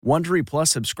Wondery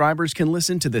Plus subscribers can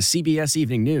listen to the CBS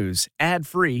Evening News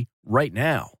ad-free right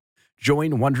now.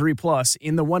 Join Wondery Plus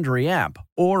in the Wondery app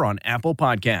or on Apple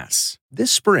Podcasts.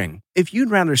 This spring, if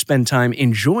you'd rather spend time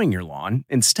enjoying your lawn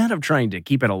instead of trying to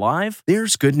keep it alive,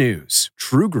 there's good news.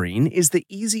 True Green is the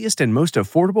easiest and most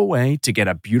affordable way to get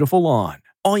a beautiful lawn.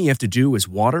 All you have to do is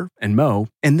water and mow,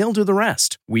 and they'll do the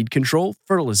rest. Weed control,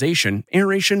 fertilization,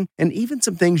 aeration, and even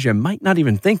some things you might not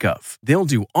even think of. They'll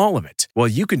do all of it, while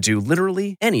you can do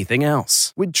literally anything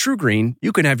else. With True Green,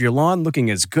 you can have your lawn looking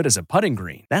as good as a putting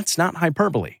green. That's not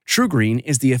hyperbole. True Green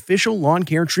is the official lawn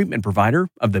care treatment provider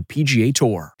of the PGA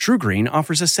Tour. True Green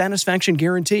offers a satisfaction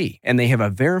guarantee, and they have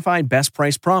a verified best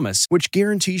price promise, which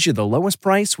guarantees you the lowest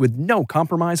price with no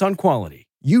compromise on quality.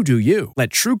 You do you. Let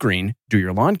True Green do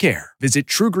your lawn care. Visit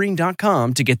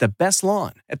TrueGreen.com to get the best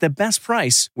lawn at the best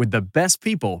price with the best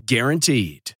people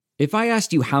guaranteed. If I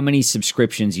asked you how many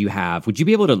subscriptions you have, would you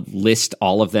be able to list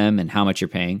all of them and how much you're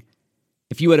paying?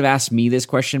 If you would have asked me this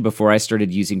question before I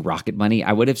started using Rocket Money,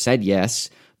 I would have said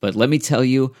yes. But let me tell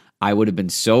you, I would have been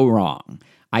so wrong.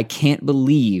 I can't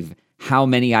believe how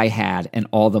many I had and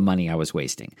all the money I was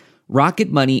wasting. Rocket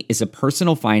Money is a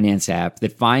personal finance app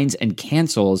that finds and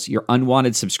cancels your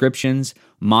unwanted subscriptions,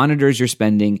 monitors your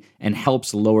spending, and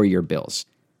helps lower your bills.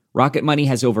 Rocket Money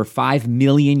has over 5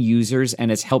 million users and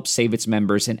has helped save its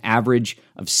members an average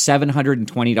of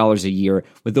 $720 a year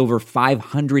with over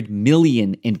 500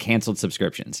 million in canceled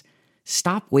subscriptions.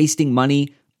 Stop wasting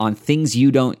money on things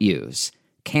you don't use.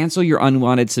 Cancel your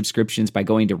unwanted subscriptions by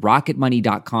going to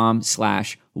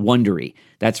rocketmoney.com/Wondery.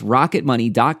 That's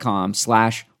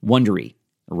rocketmoney.com/Wondery.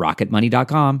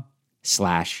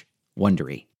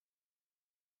 rocketmoney.com/Wondery.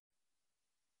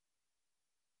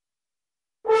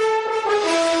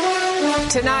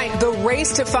 Tonight, the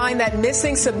race to find that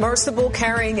missing submersible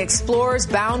carrying explorers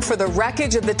bound for the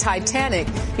wreckage of the Titanic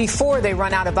before they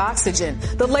run out of oxygen.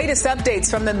 The latest updates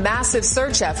from the massive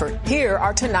search effort. Here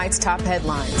are tonight's top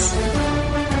headlines.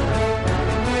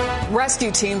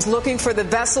 Rescue teams looking for the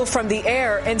vessel from the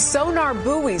air and sonar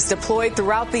buoys deployed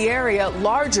throughout the area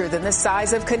larger than the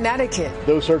size of Connecticut.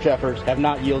 Those search efforts have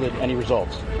not yielded any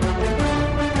results.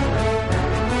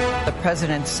 The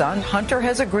president's son, Hunter,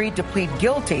 has agreed to plead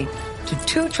guilty to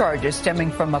 2 charges stemming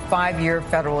from a 5-year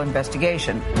federal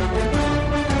investigation.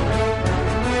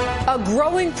 A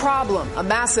growing problem. A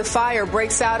massive fire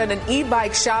breaks out in an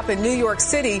e-bike shop in New York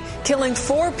City, killing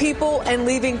 4 people and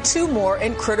leaving 2 more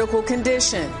in critical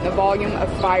condition. The volume of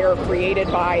fire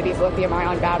created by these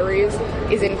lithium-ion batteries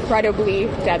is incredibly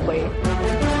deadly.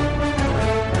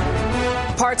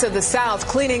 Parts of the South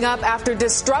cleaning up after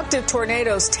destructive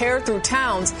tornadoes tear through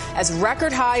towns as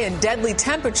record high and deadly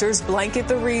temperatures blanket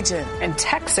the region. In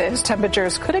Texas,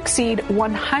 temperatures could exceed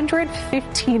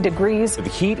 115 degrees. The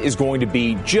heat is going to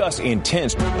be just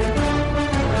intense.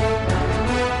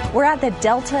 We're at the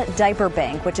Delta Diaper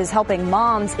Bank, which is helping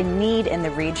moms in need in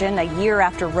the region. A year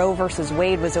after Roe versus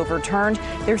Wade was overturned,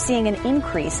 they're seeing an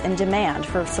increase in demand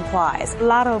for supplies. A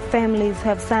lot of families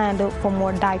have signed up for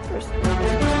more diapers.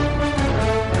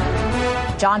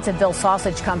 Johnsonville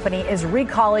Sausage Company is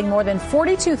recalling more than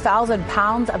 42,000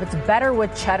 pounds of its Better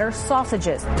with Cheddar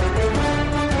sausages.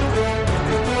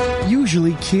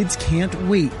 Usually kids can't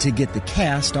wait to get the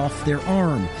cast off their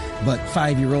arm, but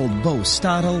 5-year-old Bo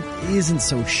Stottle isn't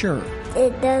so sure.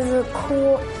 It does look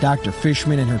cool. Dr.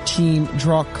 Fishman and her team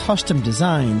draw custom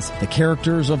designs. The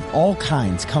characters of all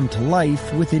kinds come to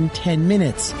life within 10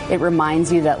 minutes. It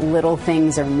reminds you that little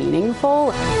things are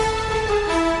meaningful.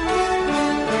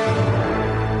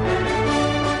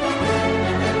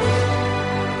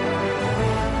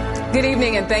 Good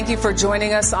evening, and thank you for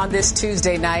joining us on this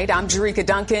Tuesday night. I'm Jerika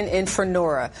Duncan in for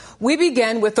Norah. We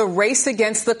begin with a race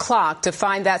against the clock to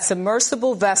find that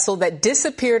submersible vessel that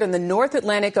disappeared in the North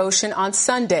Atlantic Ocean on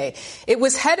Sunday. It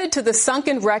was headed to the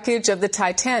sunken wreckage of the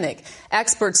Titanic.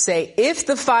 Experts say if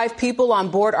the 5 people on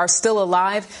board are still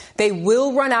alive, they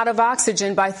will run out of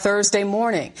oxygen by Thursday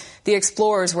morning. The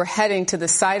explorers were heading to the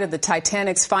site of the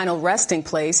Titanic's final resting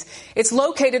place. It's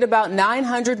located about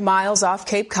 900 miles off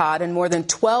Cape Cod and more than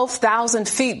 12,000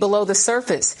 feet below the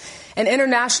surface. An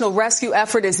international rescue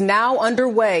effort is now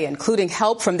underway, including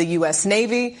help from the U.S.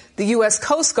 Navy, the U.S.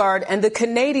 Coast Guard, and the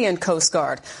Canadian Coast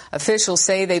Guard. Officials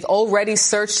say they've already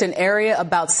searched an area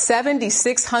about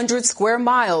 7,600 square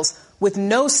miles with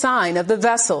no sign of the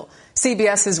vessel.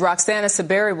 CBS's Roxana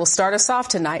Saberi will start us off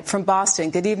tonight from Boston.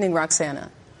 Good evening,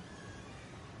 Roxana.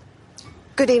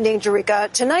 Good evening, Jerika.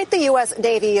 Tonight, the U.S.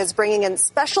 Navy is bringing in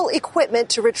special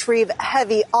equipment to retrieve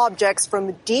heavy objects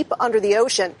from deep under the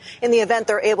ocean in the event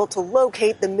they're able to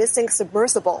locate the missing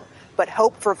submersible. But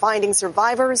hope for finding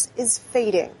survivors is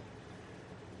fading.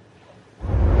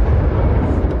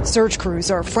 Search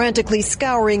crews are frantically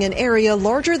scouring an area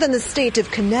larger than the state of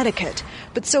Connecticut.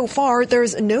 But so far,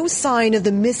 there's no sign of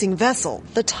the missing vessel,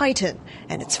 the Titan,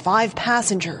 and its 5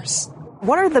 passengers.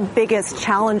 What are the biggest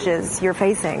challenges you're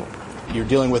facing? You're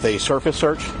dealing with a surface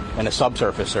search and a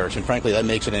subsurface search, and frankly, that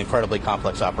makes it an incredibly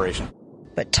complex operation.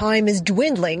 But time is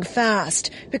dwindling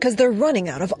fast because they're running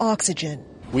out of oxygen.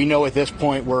 We know at this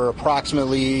point we're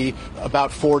approximately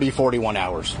about 41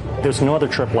 hours. There's no other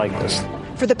trip like this.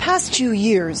 For the past 2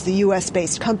 years, the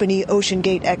U.S.-based company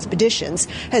OceanGate Expeditions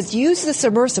has used the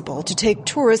submersible to take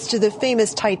tourists to the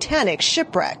famous Titanic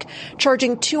shipwreck,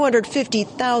 charging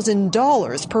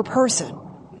 $250,000 per person.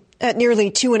 At nearly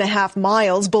 2.5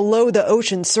 miles below the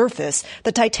ocean surface,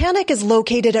 the Titanic is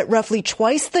located at roughly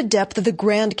twice the depth of the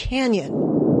Grand Canyon.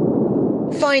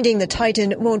 Finding the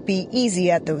Titan won't be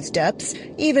easy at those depths,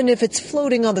 even if it's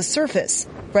floating on the surface.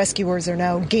 Rescuers are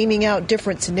now gaming out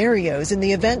different scenarios in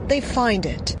the event they find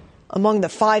it. Among the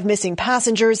 5 missing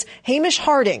passengers, Hamish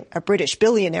Harding, a British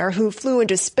billionaire who flew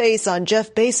into space on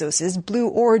Jeff Bezos' Blue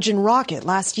Origin rocket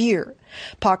last year.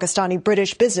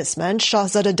 Pakistani-British businessman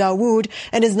Shahzada Dawood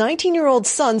and his 19-year-old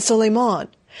son Suleiman.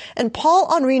 And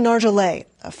Paul-Henri Nargeolet,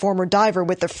 a former diver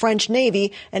with the French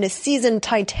Navy and a seasoned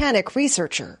Titanic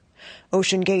researcher.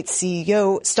 OceanGate's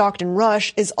CEO, Stockton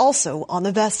Rush, is also on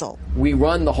the vessel. We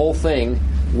run the whole thing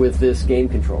with this game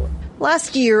controller.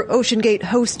 Last year, OceanGate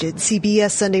hosted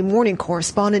CBS Sunday Morning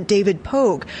correspondent David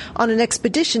Pogue on an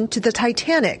expedition to the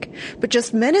Titanic. But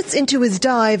just minutes into his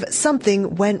dive,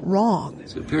 something went wrong.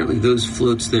 So apparently those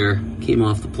floats there came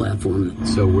off the platform.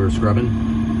 So we're scrubbing?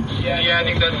 Yeah, I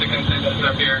think that's the consensus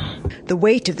up here. The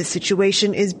weight of the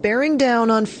situation is bearing down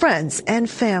on friends and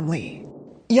family.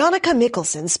 Jannica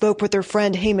Mikkelsen spoke with her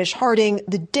friend Hamish Harding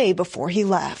the day before he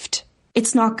left.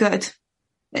 It's not good.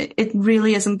 It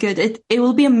really isn't good. It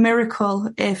will be a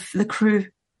miracle if the crew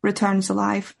returns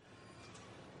alive.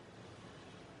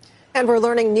 And we're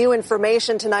learning new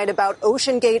information tonight about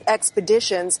OceanGate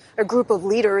Expeditions. A group of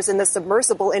leaders in the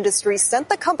submersible industry sent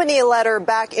the company a letter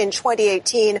back in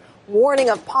 2018 warning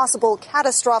of possible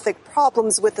catastrophic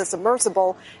problems with the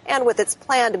submersible and with its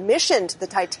planned mission to the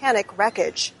Titanic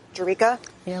wreckage. Jerika?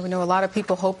 Yeah, we know a lot of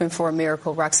people hoping for a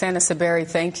miracle. Roxana Saberi,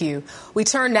 thank you. We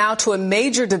turn now to a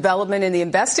major development in the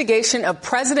investigation of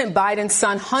President Biden's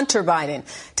son, Hunter Biden.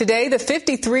 Today, the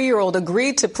 53-year-old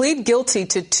agreed to plead guilty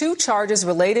to 2 charges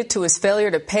related to his failure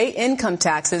to pay income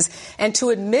taxes and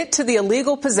to admit to the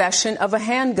illegal possession of a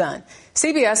handgun.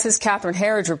 CBS's Catherine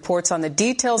Herridge reports on the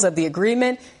details of the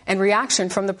agreement and reaction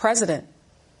from the president.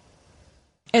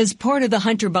 As part of the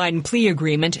Hunter Biden plea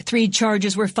agreement, 3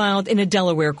 charges were filed in a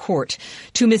Delaware court.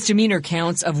 2 misdemeanor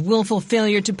counts of willful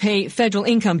failure to pay federal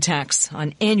income tax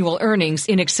on annual earnings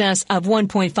in excess of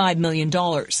 $1.5 million.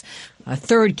 A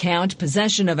 3rd count,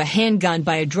 possession of a handgun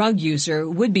by a drug user,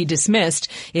 would be dismissed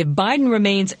if Biden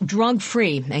remains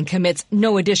drug-free and commits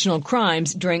no additional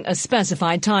crimes during a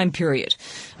specified time period.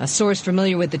 A source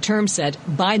familiar with the term said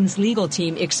Biden's legal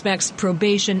team expects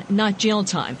probation, not jail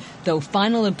time, though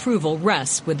final approval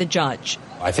rests with the judge.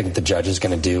 I think the judge is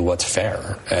going to do what's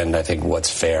fair, and I think what's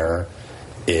fair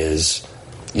is,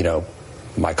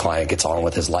 my client gets on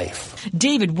with his life.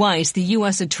 David Weiss, the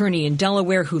U.S. attorney in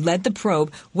Delaware who led the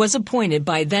probe, was appointed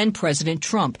by then-President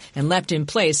Trump and left in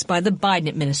place by the Biden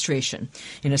administration.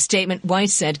 In a statement,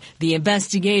 Weiss said the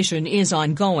investigation is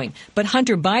ongoing, but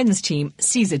Hunter Biden's team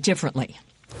sees it differently.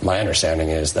 My understanding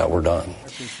is that we're done.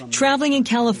 Traveling in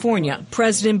California,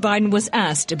 President Biden was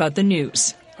asked about the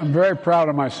news. I'm very proud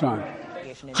of my son.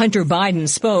 Hunter Biden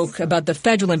spoke about the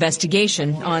federal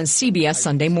investigation on CBS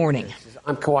Sunday Morning.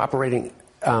 I'm cooperating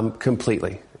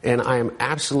completely, and I am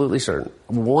absolutely certain,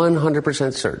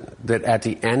 100% certain, that at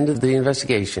the end of the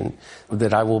investigation,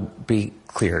 that I will be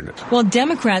cleared. While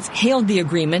Democrats hailed the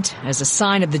agreement as a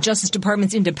sign of the Justice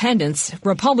Department's independence,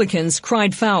 Republicans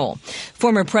cried foul.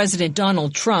 Former President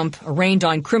Donald Trump, arraigned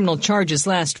on criminal charges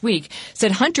last week,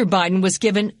 said Hunter Biden was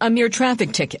given a mere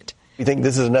traffic ticket. You think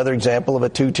this is another example of a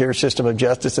 2-tier system of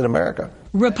justice in America?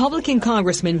 Republican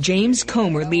Congressman James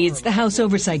Comer leads the House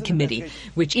Oversight Committee,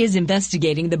 which is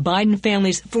investigating the Biden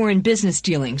family's foreign business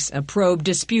dealings, a probe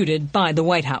disputed by the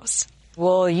White House.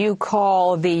 Will you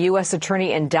call the U.S.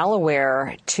 attorney in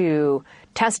Delaware to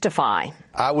testify?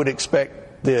 I would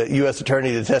expect the U.S.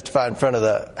 attorney to testify in front of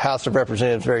the House of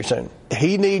Representatives very soon.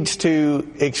 He needs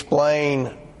to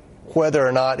explain whether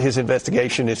or not his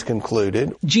investigation is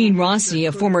concluded. Gene Rossi,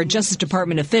 a former Justice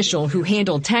Department official who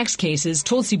handled tax cases,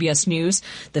 told CBS News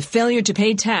the failure to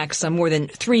pay tax on more than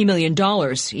 $3 million,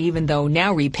 even though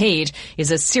now repaid,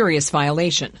 is a serious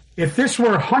violation. If this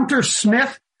were Hunter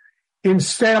Smith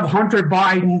instead of Hunter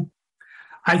Biden,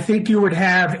 I think you would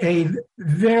have a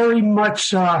very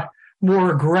much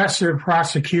more aggressive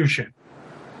prosecution.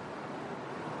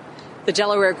 The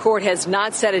Delaware court has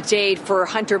not set a date for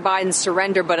Hunter Biden's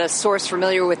surrender, but a source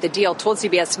familiar with the deal told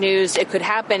CBS News it could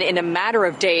happen in a matter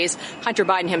of days. Hunter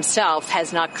Biden himself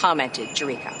has not commented.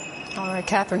 Jerika. All right,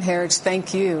 Catherine Herridge,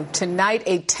 thank you. Tonight,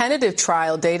 a tentative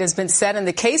trial date has been set in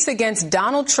the case against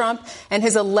Donald Trump and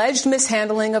his alleged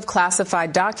mishandling of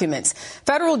classified documents.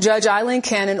 Federal Judge Eileen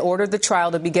Cannon ordered the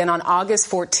trial to begin on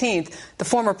August 14th. The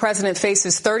former president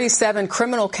faces 37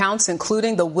 criminal counts,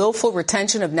 including the willful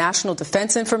retention of national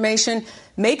defense information,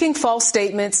 making false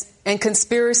statements, and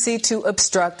conspiracy to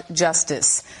obstruct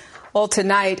justice. Well,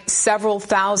 tonight, several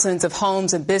thousands of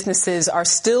homes and businesses are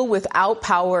still without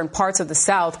power in parts of the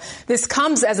South. This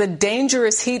comes as a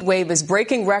dangerous heat wave is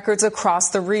breaking records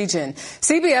across the region.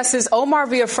 CBS's Omar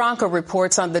Villafranca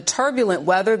reports on the turbulent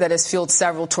weather that has fueled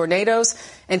several tornadoes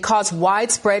and caused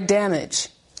widespread damage.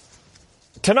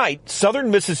 Tonight, southern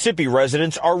Mississippi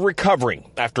residents are recovering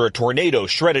after a tornado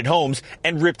shredded homes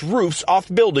and ripped roofs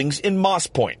off buildings in Moss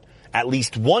Point. At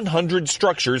least 100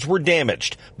 structures were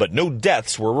damaged, but no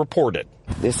deaths were reported.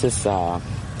 This is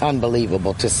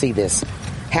unbelievable to see this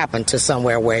happen to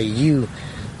somewhere where you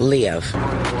live.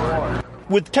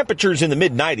 With temperatures in the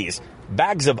mid-90s,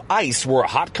 bags of ice were a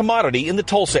hot commodity in the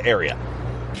Tulsa area.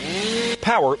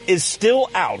 Power is still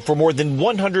out for more than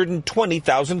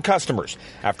 120,000 customers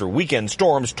after weekend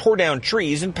storms tore down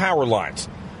trees and power lines.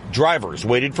 Drivers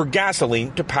waited for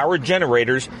gasoline to power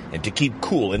generators and to keep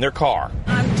cool in their car.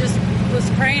 I just was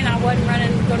praying I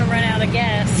wasn't going to run out of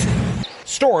gas.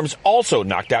 Storms also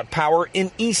knocked out power in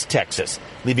East Texas,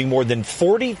 leaving more than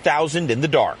 40,000 in the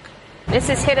dark. This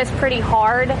has hit us pretty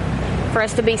hard for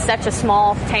us to be such a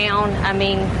small town. I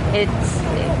mean,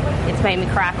 it's made me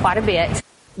cry quite a bit.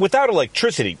 Without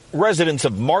electricity, residents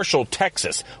of Marshall,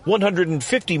 Texas,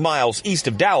 150 miles east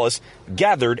of Dallas,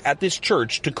 gathered at this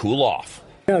church to cool off.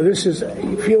 You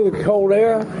feel the cold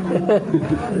air?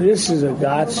 This is a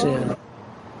godsend.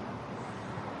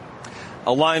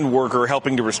 A line worker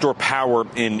helping to restore power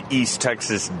in East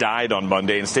Texas died on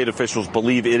Monday, and state officials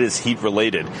believe it is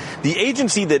heat-related. The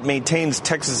agency that maintains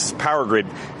Texas's power grid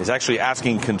is actually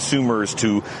asking consumers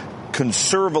to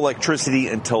conserve electricity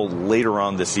until later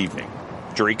on this evening.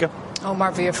 Jerika?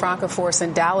 Omar Villafranca for us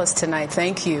in Dallas tonight.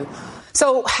 Thank you.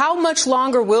 So how much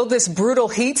longer will this brutal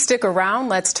heat stick around?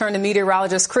 Let's turn to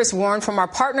meteorologist Chris Warren from our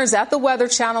partners at the Weather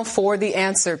Channel for the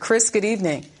answer. Chris, good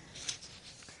evening.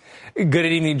 Good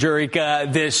evening,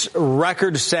 Jerika. This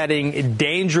record-setting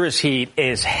dangerous heat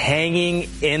is hanging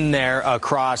in there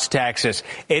across Texas.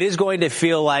 It is going to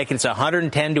feel like it's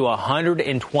 110 to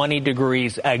 120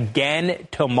 degrees again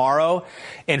tomorrow.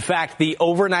 In fact, the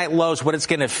overnight lows, what it's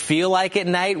going to feel like at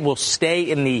night, will stay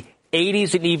in the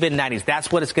 80s and even 90s.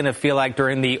 That's what it's going to feel like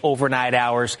during the overnight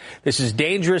hours. This is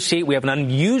dangerous heat. We have an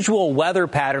unusual weather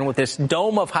pattern with this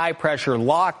dome of high pressure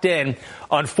locked in.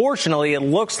 Unfortunately, it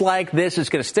looks like this is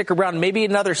going to stick around maybe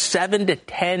another 7 to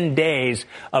 10 days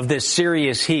of this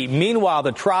serious heat. Meanwhile,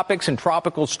 the tropics and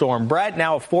tropical storm Brett,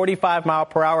 now a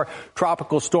 45-mile-per-hour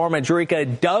tropical storm in Eureka,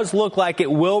 does look like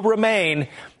it will remain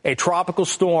a tropical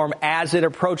storm as it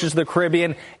approaches the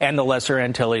Caribbean and the Lesser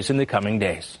Antilles in the coming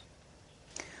days.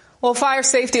 Well, fire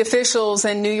safety officials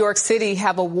in New York City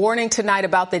have a warning tonight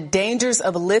about the dangers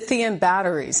of lithium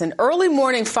batteries. An early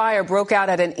morning fire broke out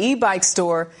at an e-bike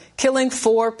store, killing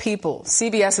 4 people.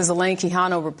 CBS's Elaine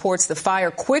Quijano reports the fire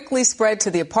quickly spread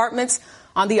to the apartments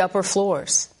on the upper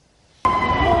floors.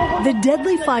 The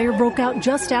deadly fire broke out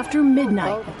just after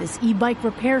midnight at this e-bike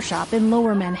repair shop in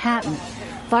Lower Manhattan.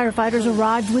 Firefighters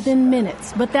arrived within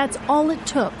minutes, but that's all it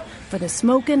took for the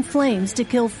smoke and flames to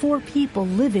kill 4 people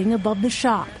living above the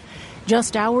shop.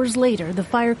 Just hours later, the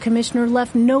fire commissioner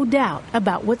left no doubt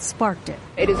about what sparked it.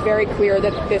 It is very clear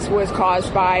that this was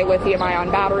caused by lithium-ion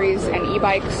batteries and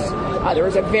e-bikes. There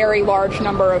was a very large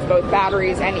number of both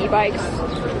batteries and e-bikes.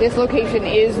 This location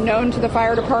is known to the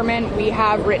fire department. We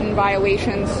have written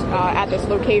violations at this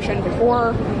location before,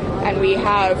 and we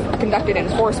have conducted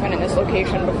enforcement in this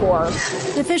location before.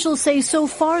 Officials say so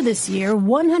far this year,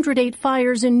 108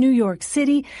 fires in New York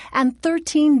City and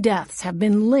 13 deaths have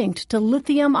been linked to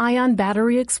lithium-ion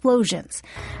battery explosions.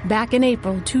 Back in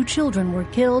April, 2 children were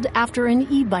killed after an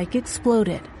e-bike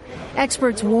exploded.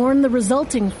 Experts warn the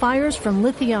resulting fires from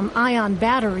lithium-ion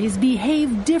batteries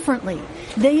behave differently.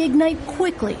 They ignite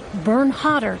quickly, burn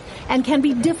hotter, and can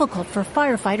be difficult for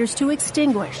firefighters to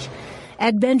extinguish.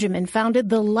 Ed Benjamin founded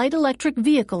the Light Electric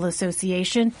Vehicle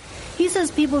Association. He says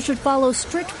people should follow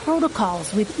strict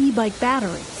protocols with e-bike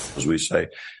batteries. As we say,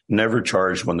 never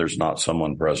charge when there's not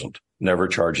someone present. Never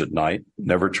charge at night.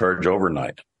 Never charge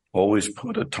overnight. Always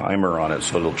put a timer on it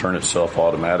so it'll turn itself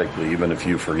automatically, even if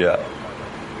you forget.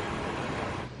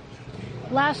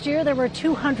 Last year, there were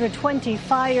 220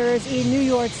 fires in New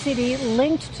York City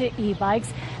linked to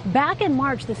e-bikes. Back in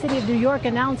March, the city of New York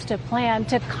announced a plan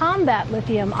to combat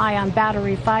lithium-ion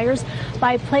battery fires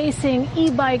by placing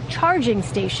e-bike charging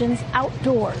stations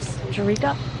outdoors.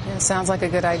 Jerika? Yeah, sounds like a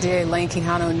good idea. Elaine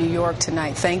Quijano in New York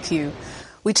tonight. Thank you.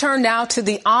 We turn now to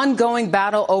the ongoing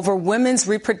battle over women's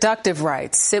reproductive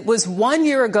rights. It was 1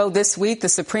 year ago this week the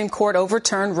Supreme Court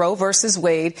overturned Roe versus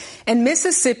Wade, and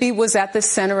Mississippi was at the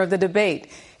center of the debate.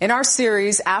 In our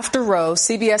series, After Roe,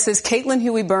 CBS's Caitlin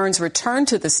Huey-Burns returned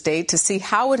to the state to see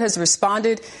how it has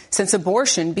responded since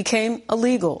abortion became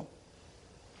illegal.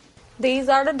 These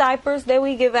are the diapers that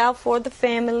we give out for the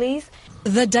families.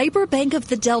 The Diaper Bank of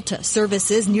the Delta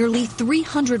services nearly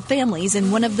 300 families in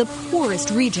one of the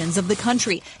poorest regions of the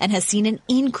country and has seen an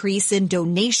increase in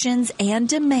donations and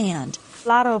demand. A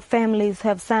lot of families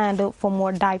have signed up for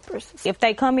more diapers. If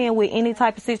they come in with any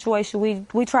type of situation,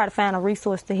 we try to find a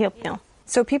resource to help them.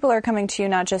 So people are coming to you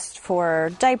not just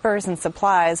for diapers and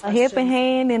supplies. A helping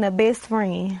hand and a best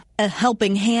friend. A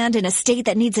helping hand in a state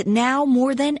that needs it now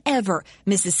more than ever.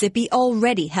 Mississippi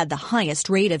already had the highest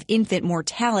rate of infant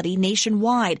mortality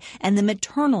nationwide, and the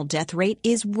maternal death rate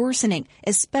is worsening,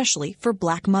 especially for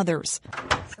black mothers.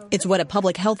 It's what a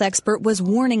public health expert was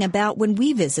warning about when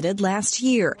we visited last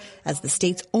year, as the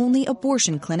state's only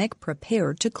abortion clinic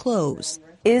prepared to close.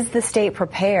 Is the state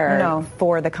prepared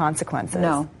for the consequences?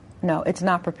 No, it's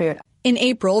not prepared. In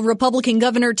April, Republican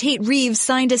Governor Tate Reeves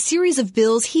signed a series of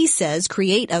bills he says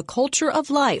create a culture of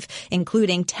life,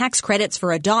 including tax credits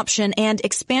for adoption and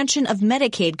expansion of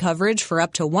Medicaid coverage for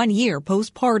up to 1 year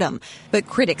postpartum. But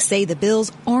critics say the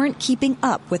bills aren't keeping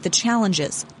up with the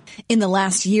challenges. In the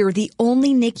last year, the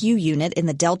only NICU unit in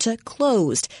the Delta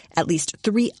closed. At least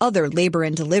 3 other labor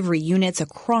and delivery units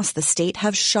across the state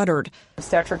have shuttered.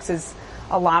 Obstetrics is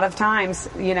a lot of times,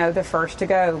 the first to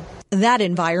go. That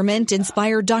environment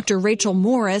inspired Dr. Rachel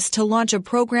Morris to launch a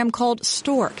program called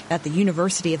STORK at the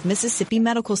University of Mississippi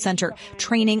Medical Center,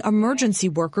 training emergency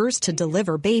workers to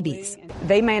deliver babies.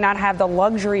 They may not have the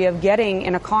luxury of getting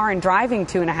in a car and driving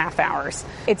 2.5 hours.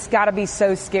 It's got to be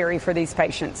so scary for these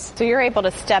patients. So you're able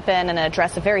to step in and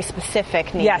address a very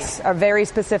specific need. Yes, a very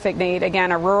specific need.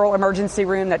 Again, a rural emergency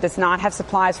room that does not have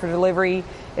supplies for delivery.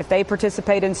 If they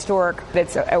participate in STORK,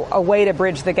 it's a way to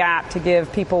bridge the gap to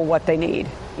give people what they need.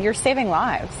 You're saving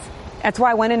lives. That's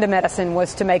why I went into medicine,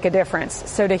 was to make a difference.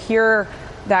 So to hear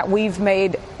that we've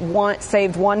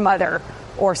saved one mother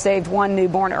or saved one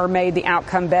newborn or made the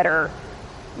outcome better,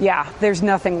 there's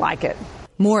nothing like it.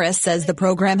 Morris says the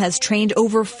program has trained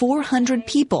over 400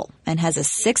 people and has a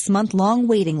 6-month-long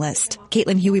waiting list.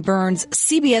 Caitlin Huey-Burns,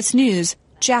 CBS News,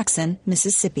 Jackson,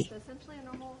 Mississippi.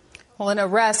 Well, an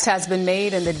arrest has been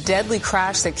made in the deadly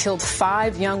crash that killed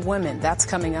 5 young women. That's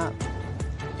coming up.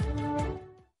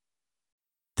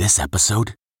 This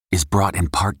episode is brought in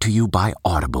part to you by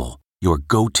Audible, your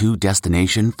go-to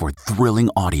destination for thrilling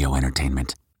audio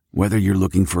entertainment. Whether you're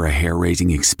looking for a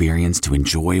hair-raising experience to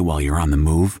enjoy while you're on the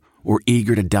move or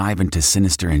eager to dive into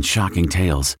sinister and shocking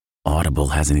tales, Audible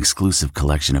has an exclusive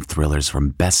collection of thrillers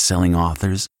from best-selling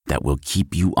authors that will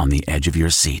keep you on the edge of your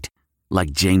seat.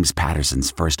 Like James Patterson's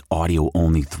first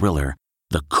audio-only thriller,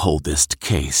 The Coldest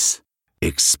Case.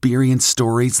 Experience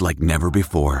stories like never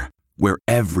before, where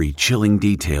every chilling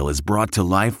detail is brought to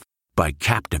life by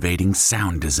captivating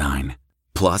sound design.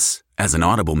 Plus, as an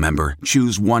Audible member,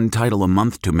 choose one title a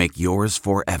month to make yours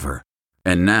forever.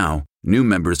 And now, new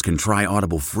members can try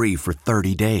Audible free for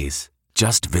 30 days.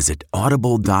 Just visit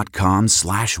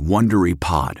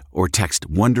audible.com/WonderyPod or text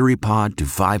WonderyPod to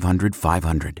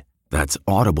 500-500. That's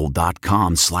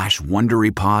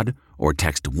audible.com/WonderyPod or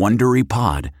text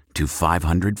WonderyPod to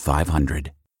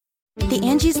 500-500. The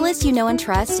Angie's List you know and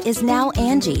trust is now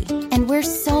Angie, and we're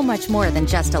so much more than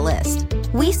just a list.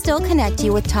 We still connect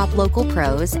you with top local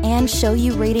pros and show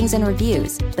you ratings and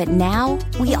reviews, but now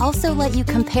we also let you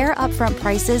compare upfront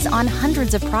prices on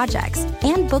hundreds of projects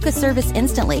and book a service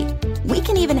instantly. We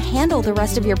can even handle the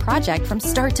rest of your project from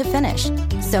start to finish.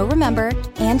 So remember,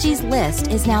 Angie's List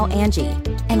is now Angie,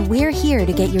 and we're here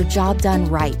to get your job done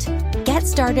right. Get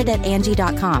started at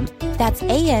Angie.com. That's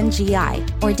ANGI,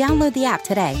 or download the app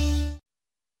today.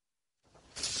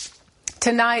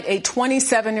 Tonight, a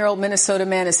 27-year-old Minnesota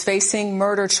man is facing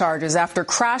murder charges after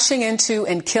crashing into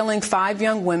and killing 5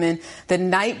 young women the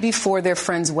night before their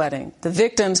friend's wedding. The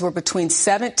victims were between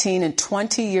 17 and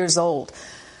 20 years old.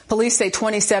 Police say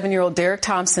 27-year-old Derek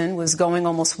Thompson was going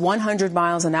almost 100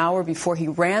 miles an hour before he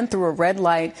ran through a red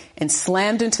light and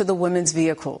slammed into the women's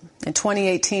vehicle. In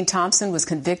 2018, Thompson was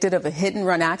convicted of a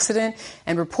hit-and-run accident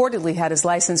and reportedly had his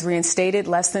license reinstated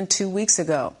less than 2 weeks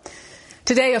ago.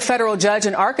 Today, a federal judge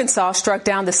in Arkansas struck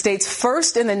down the state's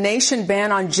first in the nation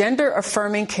ban on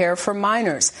gender-affirming care for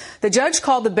minors. The judge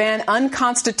called the ban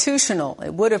unconstitutional.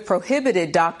 It would have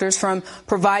prohibited doctors from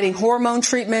providing hormone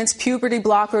treatments, puberty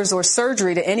blockers, or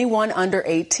surgery to anyone under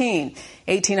 18.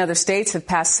 18 other states have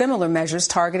passed similar measures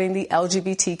targeting the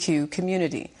LGBTQ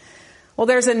community. Well,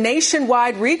 there's a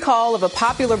nationwide recall of a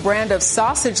popular brand of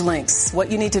sausage links.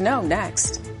 What you need to know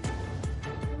next.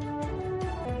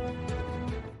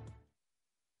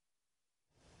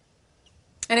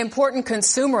 An important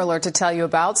consumer alert to tell you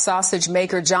about. Sausage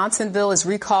maker Johnsonville is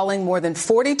recalling more than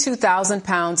 42,000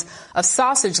 pounds of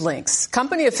sausage links.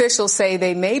 Company officials say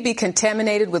they may be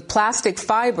contaminated with plastic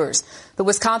fibers. The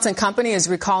Wisconsin company is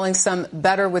recalling some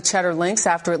Better with Cheddar links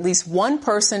after at least one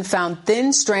person found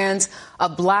thin strands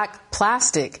of black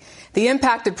plastic. The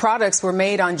impacted products were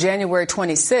made on January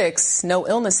 26. No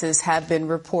illnesses have been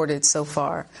reported so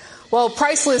far. Well,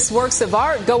 priceless works of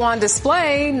art go on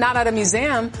display, not at a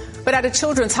museum, but at a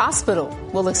children's hospital.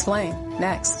 We'll explain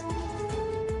next.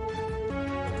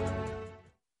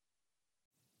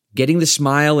 Getting the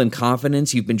smile and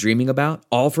confidence you've been dreaming about,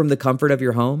 all from the comfort of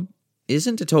your home,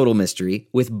 isn't a total mystery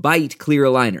with Byte clear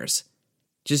aligners.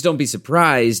 Just don't be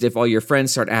surprised if all your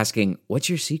friends start asking, "What's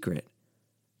your secret?"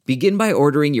 Begin by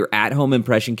ordering your at-home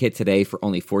impression kit today for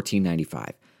only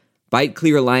 $14.95. Byte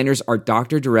clear aligners are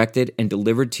doctor-directed and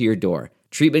delivered to your door.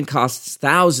 Treatment costs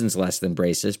thousands less than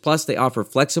braces, plus they offer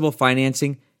flexible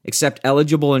financing, accept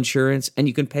eligible insurance, and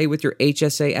you can pay with your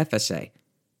HSA FSA.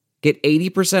 Get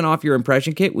 80% off your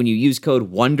impression kit when you use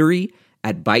code WONDERY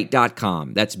at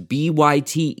Byte.com. That's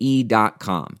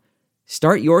BYTE.com.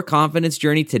 Start your confidence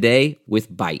journey today with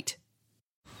Byte.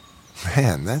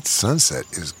 Man, that sunset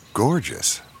is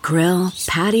gorgeous. Grill,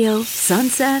 patio,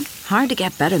 sunset. Hard to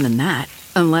get better than that.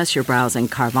 Unless you're browsing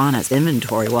Carvana's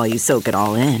inventory while you soak it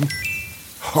all in.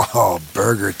 Oh,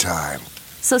 burger time.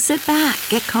 So sit back,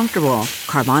 get comfortable.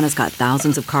 Carvana's got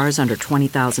thousands of cars under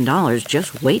 $20,000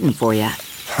 just waiting for you.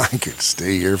 I could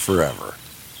stay here forever.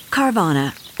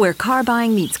 Carvana, where car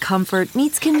buying meets comfort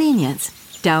meets convenience.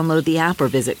 Download the app or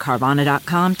visit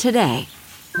Carvana.com today.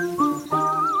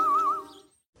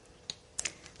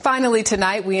 Finally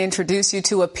tonight, we introduce you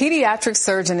to a pediatric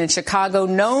surgeon in Chicago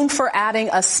known for adding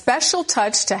a special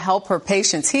touch to help her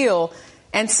patients heal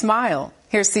and smile.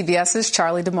 Here's CBS's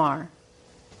Charlie DeMar.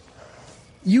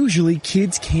 Usually,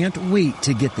 kids can't wait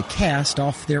to get the cast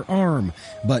off their arm,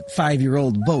 but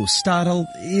 5-year-old Bo Stottle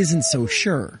isn't so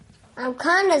sure. I'm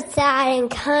kind of sad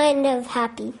and kind of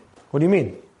happy. What do you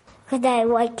mean? Because I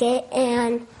like it,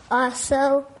 and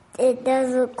also it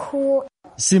does look cool.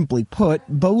 Simply put,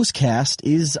 Bo's cast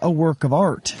is a work of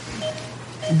art.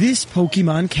 This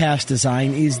Pokemon cast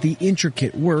design is the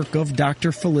intricate work of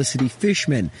Dr. Felicity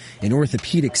Fishman, an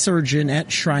orthopedic surgeon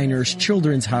at Shriners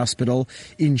Children's Hospital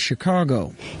in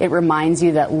Chicago. It reminds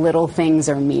you that little things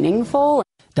are meaningful.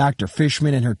 Dr.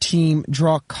 Fishman and her team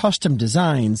draw custom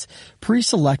designs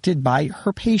pre-selected by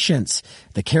her patients.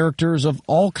 The characters of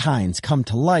all kinds come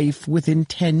to life within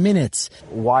 10 minutes.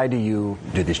 Why do you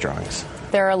do these drawings?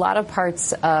 There are a lot of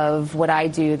parts of what I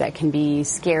do that can be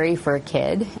scary for a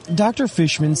kid. Dr.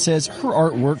 Fishman says her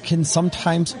artwork can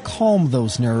sometimes calm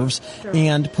those nerves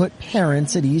and put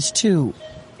parents at ease too.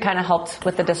 Kind of helped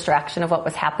with the distraction of what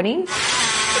was happening.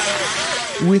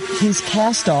 With his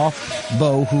cast off,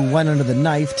 Bo, who went under the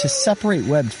knife to separate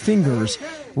webbed fingers,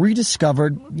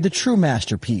 rediscovered the true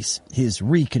masterpiece, his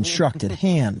reconstructed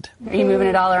hand. Are you moving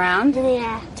it all around?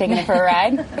 Yeah. Taking it for a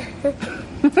ride?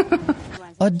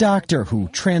 A doctor who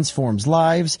transforms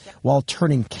lives while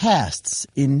turning casts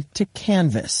into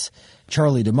canvas.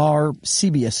 Charlie DeMar,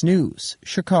 CBS News,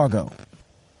 Chicago.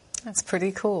 That's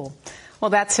pretty cool. Well,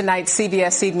 that's tonight's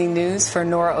CBS Evening News. For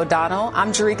Norah O'Donnell,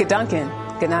 I'm Jerika Duncan.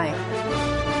 Good night.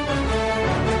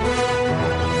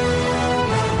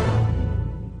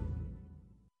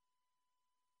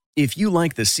 If you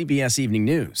like the CBS Evening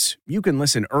News, you can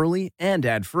listen early and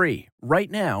ad-free right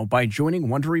now by joining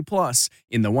Wondery Plus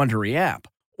in the Wondery app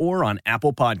or on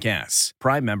Apple Podcasts.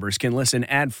 Prime members can listen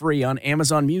ad-free on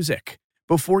Amazon Music.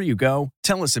 Before you go,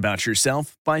 tell us about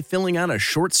yourself by filling out a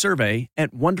short survey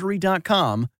at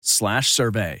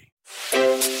Wondery.com/survey.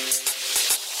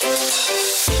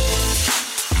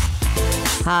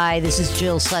 Hi, this is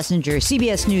Jill Schlesinger,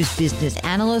 CBS News business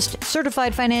analyst,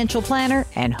 certified financial planner,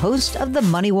 and host of the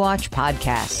Money Watch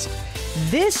podcast.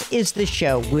 This is the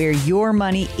show where your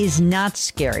money is not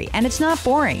scary and it's not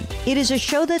boring. It is a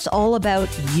show that's all about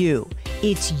you.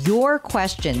 It's your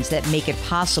questions that make it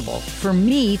possible for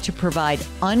me to provide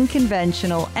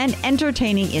unconventional and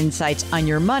entertaining insights on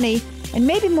your money and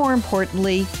maybe more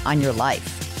importantly, on your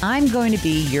life. I'm going to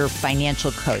be your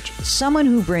financial coach, someone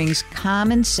who brings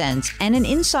common sense and an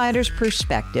insider's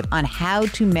perspective on how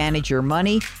to manage your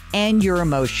money and your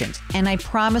emotions. And I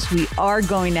promise we are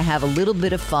going to have a little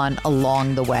bit of fun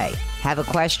along the way. Have a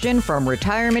question from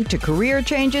retirement to career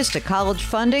changes to college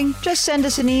funding? Just send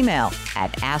us an email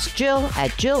at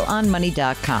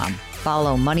askjill@jillonmoney.com.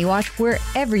 Follow Money Watch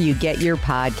wherever you get your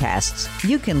podcasts.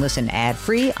 You can listen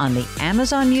ad-free on the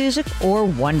Amazon Music or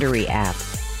Wondery app.